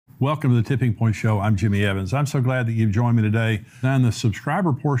Welcome to the Tipping Point Show. I'm Jimmy Evans. I'm so glad that you've joined me today. Now, in the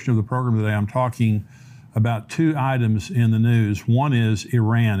subscriber portion of the program today, I'm talking about two items in the news. One is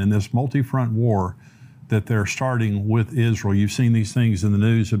Iran and this multi-front war that they're starting with Israel. You've seen these things in the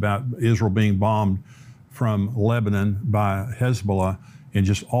news about Israel being bombed from Lebanon by Hezbollah and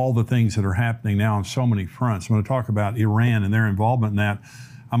just all the things that are happening now on so many fronts. I'm going to talk about Iran and their involvement in that.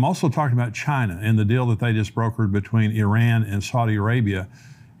 I'm also talking about China and the deal that they just brokered between Iran and Saudi Arabia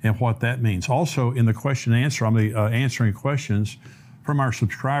and what that means. Also, in the question and answer, I'm answering questions from our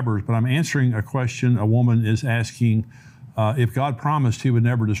subscribers, but I'm answering a question a woman is asking. If God promised he would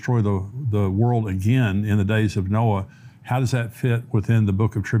never destroy the world again in the days of Noah, how does that fit within the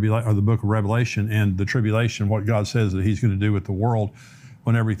book of Tribulation or the book of Revelation and the tribulation, what God says that he's going to do with the world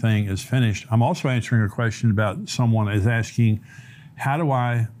when everything is finished? I'm also answering a question about someone is asking, how do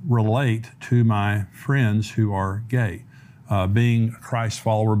I relate to my friends who are gay? Being a Christ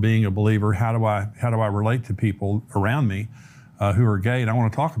follower, being a believer, how do I relate to people around me who are gay? And I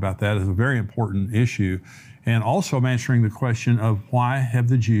want to talk about that as a very important issue. And also I'm answering the question of why have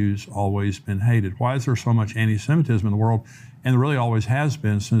the Jews always been hated? Why is there so much anti-Semitism in the world? And there really always has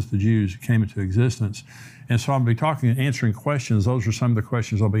been since the Jews came into existence. And so I'll be talking and answering questions. Those are some of the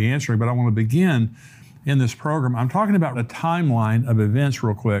questions I'll be answering. But I want to begin in this program. I'm talking about a timeline of events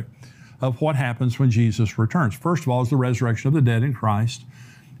real quick of what happens when Jesus returns. First of all is the resurrection of the dead in Christ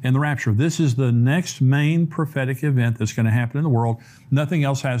and the rapture. This is the next main prophetic event that's going to happen in the world. Nothing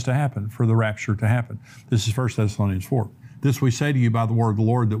else has to happen for the rapture to happen. This is 1 Thessalonians 4. This we say to you by the word of the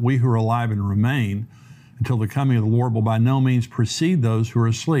Lord, that we who are alive and remain until the coming of the Lord will by no means precede those who are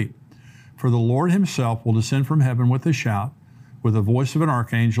asleep. For the Lord himself will descend from heaven with a shout, with the voice of an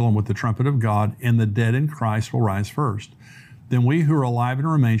archangel and with the trumpet of God, and the dead in Christ will rise first. Then we who are alive and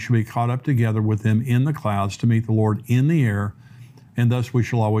remain shall be caught up together with them in the clouds to meet the Lord in the air, and thus we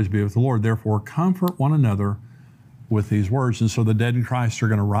shall always be with the Lord. Therefore, comfort one another with these words. And so the dead in Christ are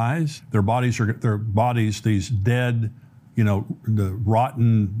going to rise. Their bodies, these dead, the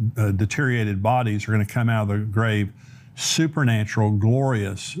rotten, deteriorated bodies are going to come out of the grave, supernatural,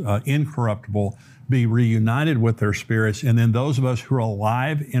 glorious, incorruptible, be reunited with their spirits, and then those of us who are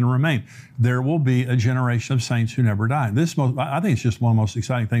alive and remain. There will be a generation of saints who never die. I think it's just one of the most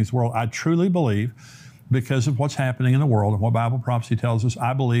exciting things in the world. I truly believe, because of what's happening in the world and what Bible prophecy tells us,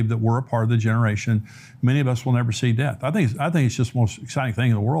 I believe that we're a part of the generation. Many of us will never see death. I think it's just the most exciting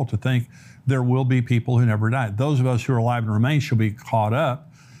thing in the world to think there will be people who never die. Those of us who are alive and remain shall be caught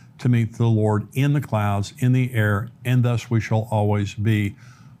up to meet the Lord in the clouds, in the air, and thus we shall always be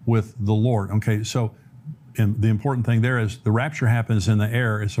with the Lord. Okay, so the important thing there is the rapture happens in the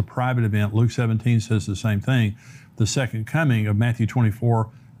air. It's a private event. Luke 17 says the same thing. The second coming of Matthew 24,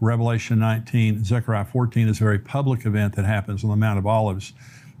 Revelation 19, Zechariah 14 is a very public event that happens on the Mount of Olives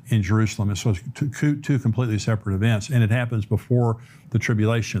in Jerusalem. And so it's two completely separate events, and it happens before the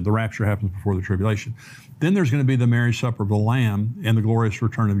tribulation. The rapture happens before the tribulation. Then there's going to be the marriage supper of the Lamb and the glorious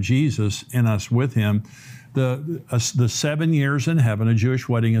return of Jesus and us with him. The 7 years in heaven, a Jewish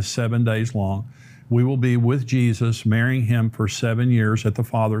wedding is 7 days long. We will be with Jesus, marrying him for 7 years at the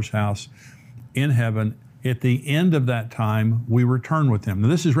Father's house in heaven. At the end of that time, we return with him. Now,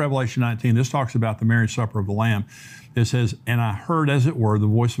 this is Revelation 19. This talks about the marriage supper of the Lamb. It says, and I heard, as it were, the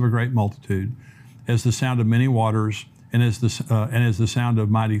voice of a great multitude, as the sound of many waters, and as the sound of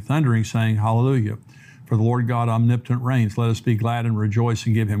mighty thundering, saying, Hallelujah. For the Lord God omnipotent reigns. Let us be glad and rejoice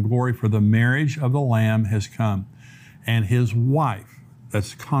and give him glory, for the marriage of the Lamb has come. And his wife,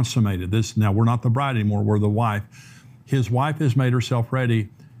 that's consummated. Now, we're not the bride anymore, we're the wife. His wife has made herself ready,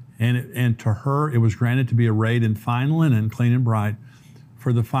 and to her it was granted to be arrayed in fine linen, clean and bright,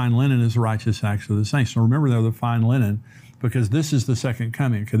 for the fine linen is the righteous acts of the saints. So remember, they're the fine linen, because this is the second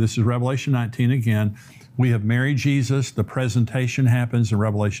coming. Okay, this is Revelation 19 again. We have married Jesus. The presentation happens in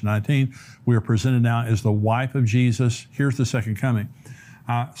Revelation 19. We are presented now as the wife of Jesus. Here's the second coming.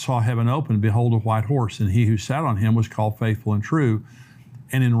 I saw heaven open, behold a white horse, and he who sat on him was called Faithful and True,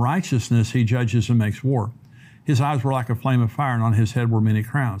 and in righteousness he judges and makes war. His eyes were like a flame of fire, and on his head were many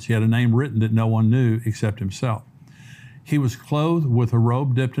crowns. He had a name written that no one knew except himself. He was clothed with a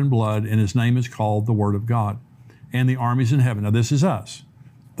robe dipped in blood, and his name is called the Word of God. And the armies in heaven, now this is us,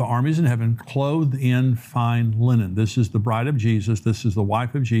 the armies in heaven clothed in fine linen. This is the bride of Jesus. This is the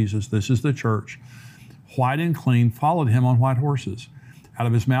wife of Jesus. This is the church. White and clean, followed him on white horses. Out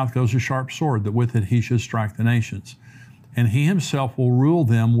of his mouth goes a sharp sword, that with it he should strike the nations. And he himself will rule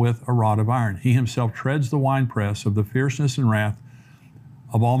them with a rod of iron. He himself treads the winepress of the fierceness and wrath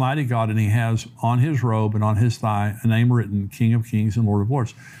of Almighty God, and he has on his robe and on his thigh a name written, King of Kings and Lord of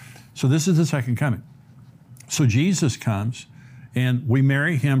Lords. So this is the second coming. So Jesus comes, And we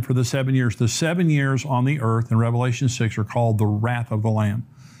marry him for the 7 years. The 7 years on the earth in Revelation 6 are called the wrath of the Lamb,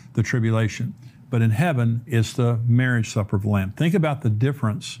 the tribulation. But in heaven, it's the marriage supper of the Lamb. Think about the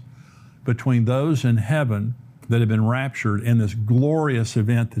difference between those in heaven that have been raptured in this glorious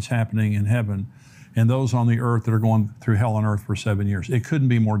event that's happening in heaven and those on the earth that are going through hell on earth for 7 years. It couldn't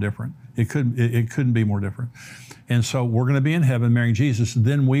be more different. It couldn't be more different. And so we're going to be in heaven marrying Jesus.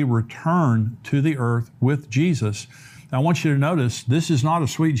 Then we return to the earth with Jesus. Now, I want you to notice, this is not a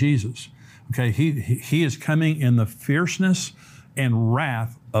sweet Jesus. Okay, he is coming in the fierceness and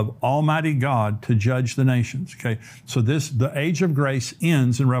wrath of Almighty God to judge the nations. Okay, so the age of grace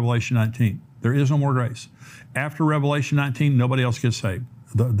ends in Revelation 19. There is no more grace. After Revelation 19, nobody else gets saved.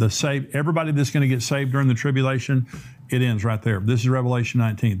 Everybody that's going to get saved during the tribulation, it ends right there. This is Revelation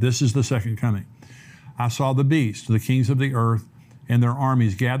 19. This is the second coming. I saw the beast, the kings of the earth, and their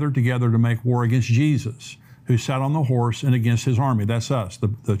armies gathered together to make war against Jesus, who sat on the horse, and against his army. That's us,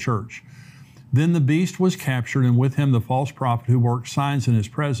 the church. Then the beast was captured, and with him the false prophet who worked signs in his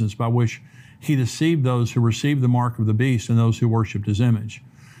presence, by which he deceived those who received the mark of the beast and those who worshipped his image.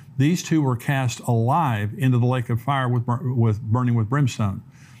 These two were cast alive into the lake of fire with burning with brimstone.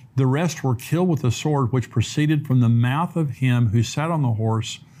 The rest were killed with a sword which proceeded from the mouth of him who sat on the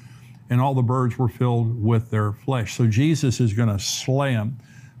horse, and all the birds were filled with their flesh. So Jesus is going to slay them.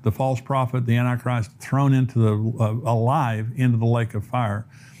 The false prophet, the Antichrist, thrown into alive into the lake of fire.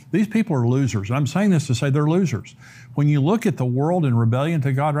 These people are losers. I'm saying this to say they're losers. When you look at the world in rebellion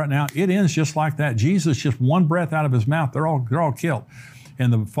to God right now, it ends just like that. Jesus, just one breath out of his mouth, they're all killed.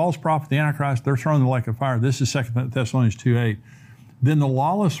 And the false prophet, the Antichrist, they're thrown in the lake of fire. This is 2 Thessalonians 2:8. Then the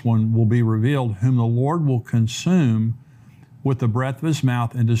lawless one will be revealed, whom the Lord will consume with the breath of his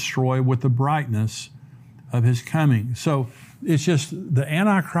mouth and destroy with the brightness of his coming. So it's just, the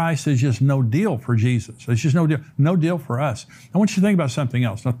Antichrist is just no deal for Jesus. It's just no deal for us. I want you to think about something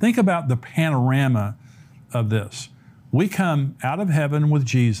else. Now think about the panorama of this. We come out of heaven with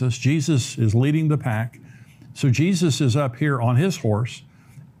Jesus. Jesus is leading the pack. So Jesus is up here on his horse,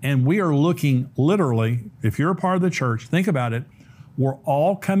 and we are looking literally, if you're a part of the church, think about it, we're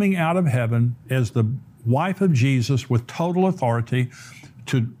all coming out of heaven as the wife of Jesus with total authority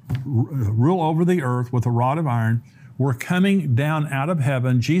to rule over the earth with a rod of iron. We're coming down out of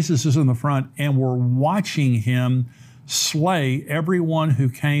heaven. Jesus is in the front, and we're watching him slay everyone who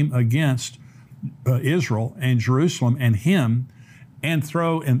came against Israel and Jerusalem and him, and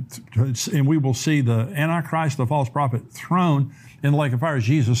we will see the Antichrist, the false prophet, thrown in the lake of fire as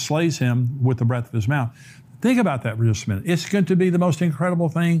Jesus slays him with the breath of his mouth. Think about that for just a minute. It's going to be the most incredible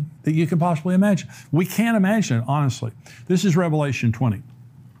thing that you can possibly imagine. We can't imagine it, honestly. This is Revelation 20.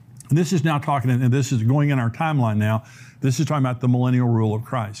 And this is now talking, and this is going in our timeline now. This is talking about the millennial rule of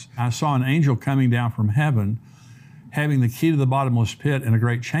Christ. I saw an angel coming down from heaven, having the key to the bottomless pit and a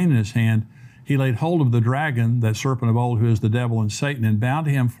great chain in his hand. He laid hold of the dragon, that serpent of old, who is the devil and Satan, and bound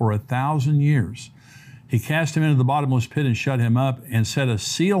him for 1,000 years. He cast him into the bottomless pit and shut him up, and set a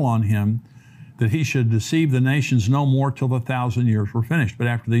seal on him, that he should deceive the nations no more till the 1,000 years were finished. But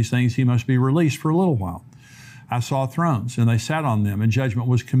after these things he must be released for a little while. I saw thrones, and they sat on them, and judgment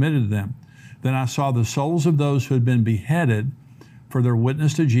was committed to them. Then I saw the souls of those who had been beheaded for their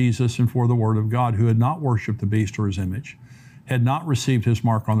witness to Jesus and for the word of God, who had not worshipped the beast or his image, had not received his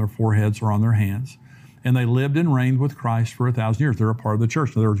mark on their foreheads or on their hands. And they lived and reigned with Christ for 1,000 years. They're a part of the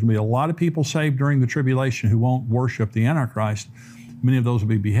church. Now, there's going to be a lot of people saved during the tribulation who won't worship the Antichrist. Many of those will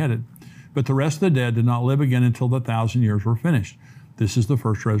be beheaded. But the rest of the dead did not live again until the 1,000 years were finished. This is the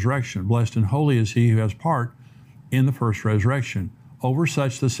first resurrection. Blessed and holy is he who has part in the first resurrection. Over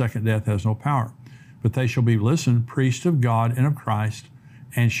such the second death has no power. But they shall be, listen, priests of God and of Christ,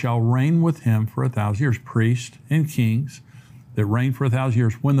 and shall reign with him for 1,000 years. Priests and kings that reign for 1,000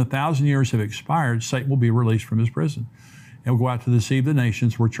 years. When the 1,000 years have expired, Satan will be released from his prison and will go out to deceive the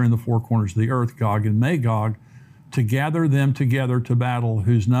nations which are in the four corners of the earth, Gog and Magog, to gather them together to battle,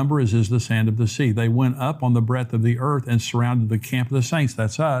 whose number is as the sand of the sea. They went up on the breadth of the earth and surrounded the camp of the saints,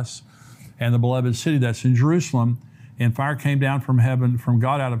 that's us, and the beloved city, that's in Jerusalem. And fire came down from heaven, from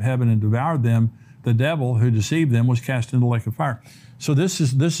God out of heaven, and devoured them. The devil who deceived them was cast into the lake of fire. So this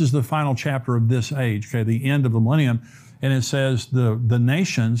is the final chapter of this age, okay, the end of the millennium. And it says the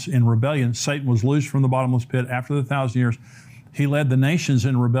nations in rebellion, Satan was loosed from the bottomless pit after the 1,000 years. He led the nations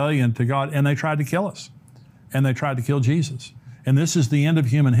in rebellion to God, and they tried to kill us. And they tried to kill Jesus. And this is the end of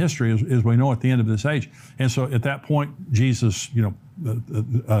human history as we know at the end of this age. And so at that point, Jesus,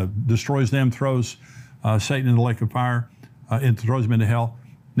 destroys them, throws Satan in the lake of fire, and throws him into hell.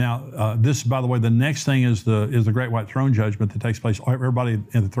 Now, this, by the way, the next thing is the great white throne judgment that takes place. Everybody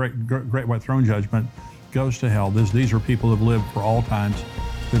in the great white throne judgment goes to hell. These are people who have lived for all times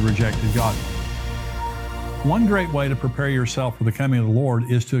that rejected God. One great way to prepare yourself for the coming of the Lord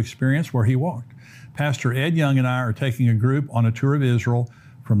is to experience where He walked. Pastor Ed Young and I are taking a group on a tour of Israel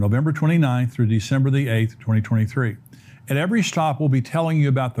from November 29th through December the 8th, 2023. At every stop, we'll be telling you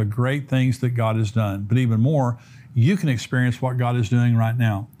about the great things that God has done, but even more, you can experience what God is doing right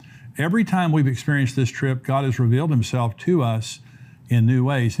now. Every time we've experienced this trip, God has revealed Himself to us in new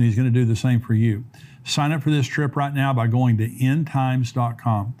ways, and He's going to do the same for you. Sign up for this trip right now by going to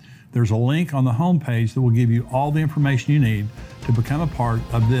endtimes.com. There's a link on the homepage that will give you all the information you need to become a part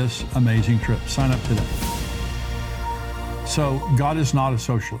of this amazing trip. Sign up today. So God is not a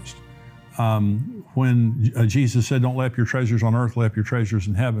socialist. When Jesus said, don't lay up your treasures on earth, lay up your treasures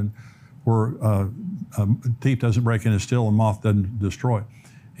in heaven, where a thief doesn't break in and steal and moth doesn't destroy.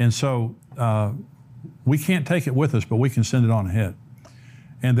 And so we can't take it with us, but we can send it on ahead.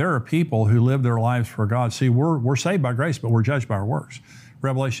 And there are people who live their lives for God. See, we're saved by grace, but we're judged by our works.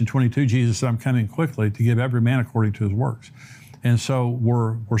 Revelation 22, Jesus said, I'm coming quickly to give every man according to his works. And so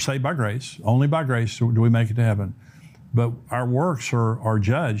we're saved by grace. Only by grace do we make it to heaven. But our works are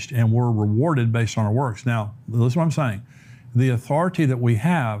judged, and we're rewarded based on our works. Now, listen to what I'm saying. The authority that we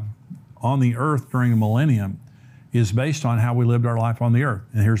have on the earth during the millennium is based on how we lived our life on the earth.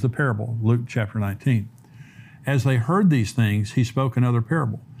 And here's the parable, Luke chapter 19. As they heard these things, he spoke another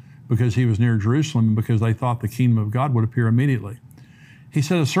parable, because he was near Jerusalem and because they thought the kingdom of God would appear immediately. He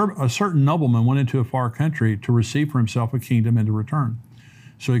said, a certain nobleman went into a far country to receive for himself a kingdom and to return.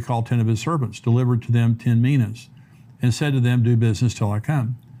 So he called 10 of his servants, delivered to them 10 minas, and said to them, do business till I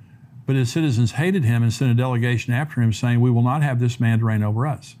come. But his citizens hated him and sent a delegation after him, saying, we will not have this man to reign over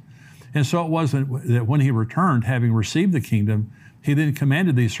us. And so it was that when he returned, having received the kingdom, he then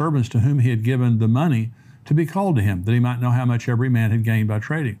commanded these servants to whom he had given the money to be called to him, that he might know how much every man had gained by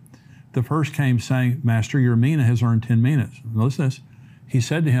trading. The first came, saying, Master, your mina has earned 10 minas. Listen to this. He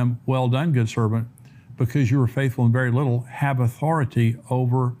said to him, well done, good servant, because you were faithful in very little, have authority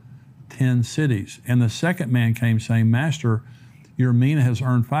over 10 cities. And the second man came, saying, Master, your mina has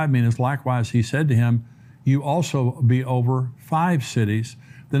earned 5 minas. Likewise, he said to him, you also be over 5 cities.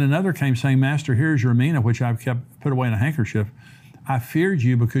 Then another came, saying, Master, here is your mina, which I've put away in a handkerchief. I feared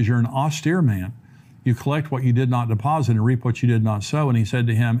you because you're an austere man. You collect what you did not deposit and reap what you did not sow. And he said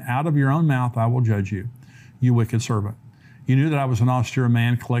to him, out of your own mouth I will judge you, you wicked servant. You knew that I was an austere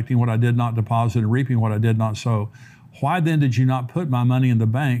man, collecting what I did not deposit and reaping what I did not sow. Why then did you not put my money in the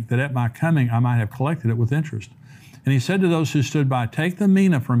bank, that at my coming I might have collected it with interest? And he said to those who stood by, take the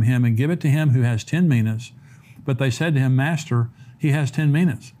mina from him and give it to him who has 10 minas. But they said to him, Master, he has 10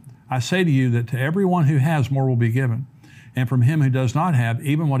 minas. I say to you that to everyone who has, more will be given. And from him who does not have,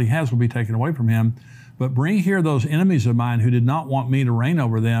 even what he has will be taken away from him. But bring here those enemies of mine who did not want me to reign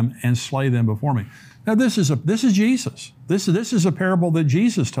over them, and slay them before me. Now this is Jesus. This is a parable that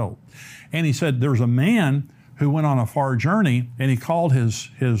Jesus told. And he said there's a man who went on a far journey, and he called his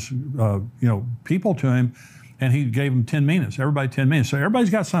people to him, and he gave them 10 minas. Everybody 10 minas. So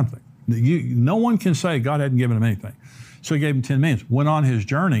everybody's got something. No one can say God hadn't given him anything. So he gave him 10 minas. Went on his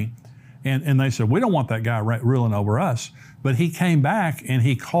journey, and they said, we don't want that guy ruling over us. But he came back and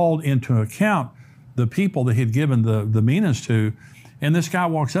he called into account the people that he'd given the minas to. And this guy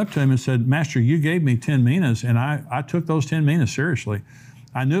walks up to him and said, Master, you gave me 10 minas, and I took those 10 minas seriously.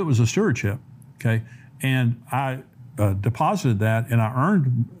 I knew it was a stewardship, okay? And I deposited that, and I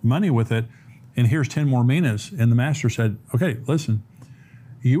earned money with it, and here's 10 more minas. And the master said, okay, listen,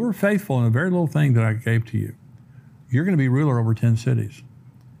 you were faithful in a very little thing that I gave to you. You're going to be ruler over 10 cities.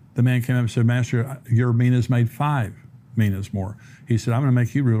 The man came up and said, Master, your minas made 5 minas more. He said, I'm going to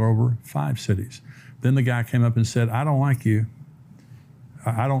make you ruler over 5 cities. Then the guy came up and said, I don't like you.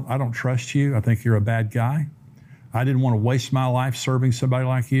 I don't trust you. I think you're a bad guy. I didn't want to waste my life serving somebody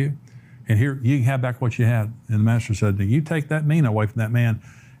like you. And here, you can have back what you had. And the master said, you take that mina away from that man,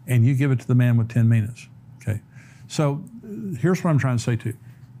 and you give it to the man with 10 minas. Okay. So here's what I'm trying to say to you.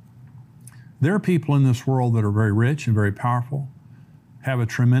 There are people in this world that are very rich and very powerful, have a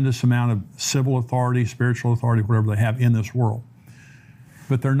tremendous amount of civil authority, spiritual authority, whatever they have in this world.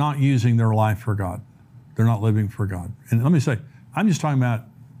 But they're not using their life for God. They're not living for God. And let me say, I'm just talking about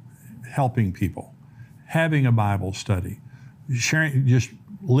helping people, having a Bible study, sharing, just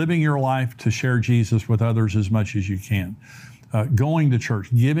living your life to share Jesus with others as much as you can, going to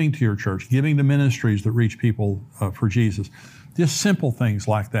church, giving to your church, giving to ministries that reach people for Jesus. Just simple things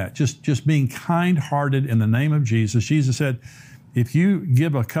like that. Just being kind-hearted in the name of Jesus. Jesus said, if you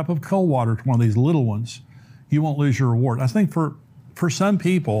give a cup of cold water to one of these little ones, you won't lose your reward. I think for some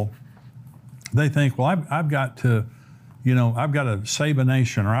people, they think, well, I've got to save a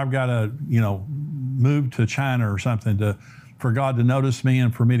nation, or I've got to, move to China or something for God to notice me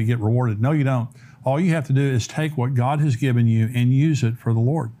and for me to get rewarded. No, you don't. All you have to do is take what God has given you and use it for the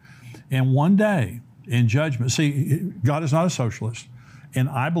Lord. And one day in judgment, see, God is not a socialist. And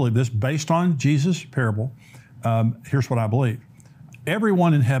I believe this based on Jesus' parable. Here's what I believe.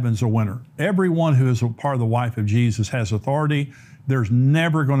 Everyone in heaven's a winner. Everyone who is a part of the wife of Jesus has authority. There's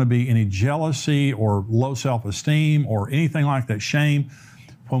never going to be any jealousy or low self-esteem or anything like that, shame,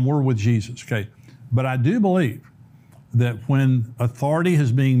 when we're with Jesus, okay? But I do believe that when authority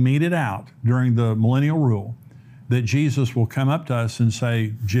is being meted out during the millennial rule, that Jesus will come up to us and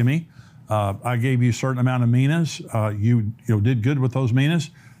say, Jimmy, I gave you a certain amount of minas. You did good with those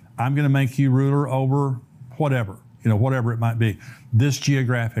minas. I'm going to make you ruler over whatever it might be, this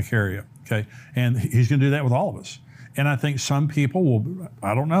geographic area, okay? And he's going to do that with all of us. And I think some people will,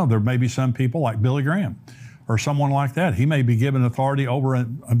 I don't know, there may be some people like Billy Graham or someone like that. He may be given authority over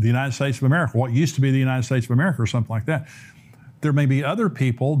the United States of America, what used to be the United States of America or something like that. There may be other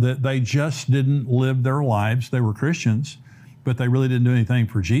people that they just didn't live their lives. They were Christians, but they really didn't do anything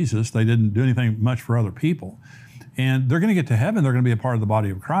for Jesus. They didn't do anything much for other people. And they're going to get to heaven. They're going to be a part of the body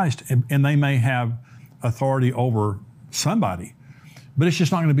of Christ. And they may have authority over somebody, but it's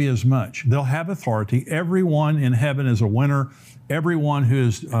just not going to be as much. They'll have authority. Everyone in heaven is a winner. Everyone who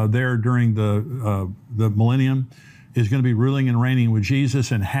is there during the millennium is going to be ruling and reigning with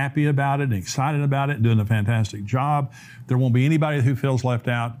Jesus and happy about it and excited about it and doing a fantastic job. There won't be anybody who feels left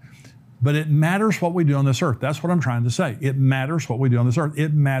out. But it matters what we do on this earth. That's what I'm trying to say. It matters what we do on this earth.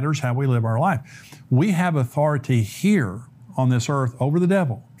 It matters how we live our life. We have authority here on this earth over the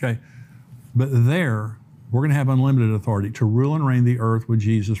devil, okay? But there, we're going to have unlimited authority to rule and reign the earth with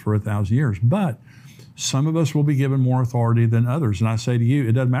Jesus for 1,000 years. But some of us will be given more authority than others. And I say to you,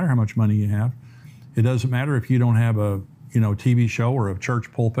 it doesn't matter how much money you have. It doesn't matter if you don't have a TV show or a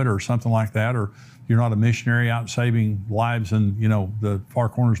church pulpit or something like that, or you're not a missionary out saving lives in the far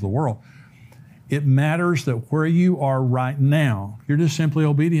corners of the world. It matters that where you are right now, you're just simply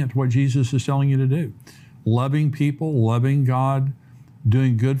obedient to what Jesus is telling you to do. Loving people, loving God,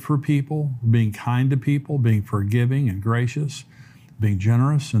 doing good for people, being kind to people, being forgiving and gracious, being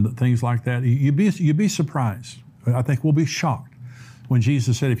generous and things like that. You'd be surprised. I think we'll be shocked when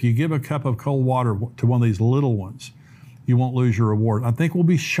Jesus said, if you give a cup of cold water to one of these little ones, you won't lose your reward. I think we'll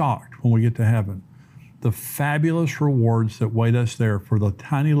be shocked when we get to heaven. The fabulous rewards that wait us there for the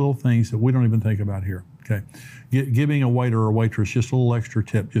tiny little things that we don't even think about here, okay? Giving a waiter or waitress just a little extra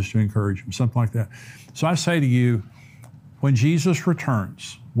tip just to encourage them, something like that. So I say to you, when Jesus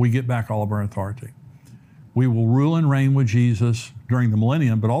returns, we get back all of our authority. We will rule and reign with Jesus during the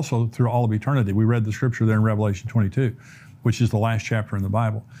millennium, but also through all of eternity. We read the scripture there in Revelation 22, which is the last chapter in the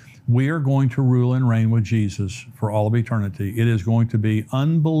Bible. We are going to rule and reign with Jesus for all of eternity. It is going to be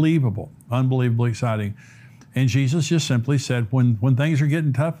unbelievable, unbelievably exciting. And Jesus just simply said, when things are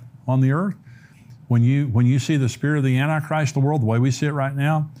getting tough on the earth, when you see the spirit of the Antichrist in the world, the way we see it right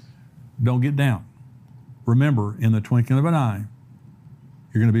now, don't get down. Remember, in the twinkling of an eye,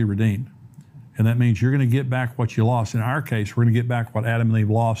 you're going to be redeemed. And that means you're going to get back what you lost. In our case, we're going to get back what Adam and Eve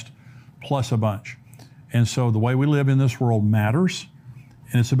lost, plus a bunch. And so the way we live in this world matters,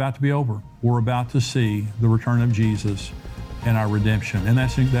 and it's about to be over. We're about to see the return of Jesus and our redemption, and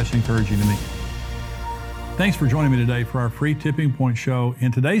that's encouraging to me. Thanks for joining me today for our free Tipping Point show.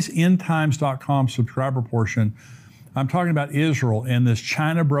 In today's endtimes.com subscriber portion, I'm talking about Israel and this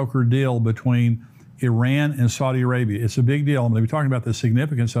China broker deal between Iran and Saudi Arabia. It's a big deal. I'm going to be talking about the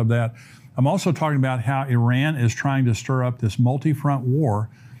significance of that. I'm also talking about how Iran is trying to stir up this multi-front war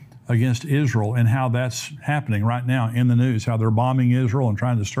against Israel and how that's happening right now in the news, how they're bombing Israel and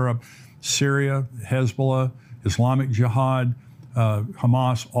trying to stir up Syria, Hezbollah, Islamic Jihad,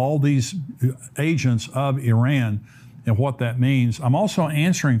 Hamas, all these agents of Iran and what that means. I'm also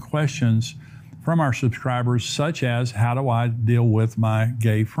answering questions from our subscribers such as, how do I deal with my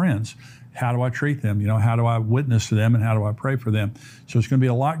gay friends? How do I treat them? How do I witness to them and how do I pray for them? So it's going to be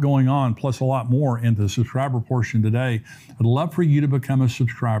a lot going on, plus a lot more in the subscriber portion today. I'd love for you to become a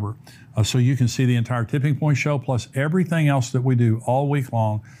subscriber so you can see the entire Tipping Point show, plus everything else that we do all week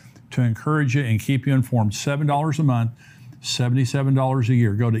long to encourage you and keep you informed. $7 a month, $77 a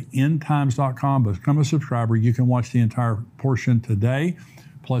year. Go to endtimes.com, become a subscriber. You can watch the entire portion today,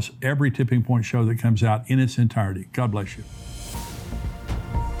 plus every Tipping Point show that comes out in its entirety. God bless you.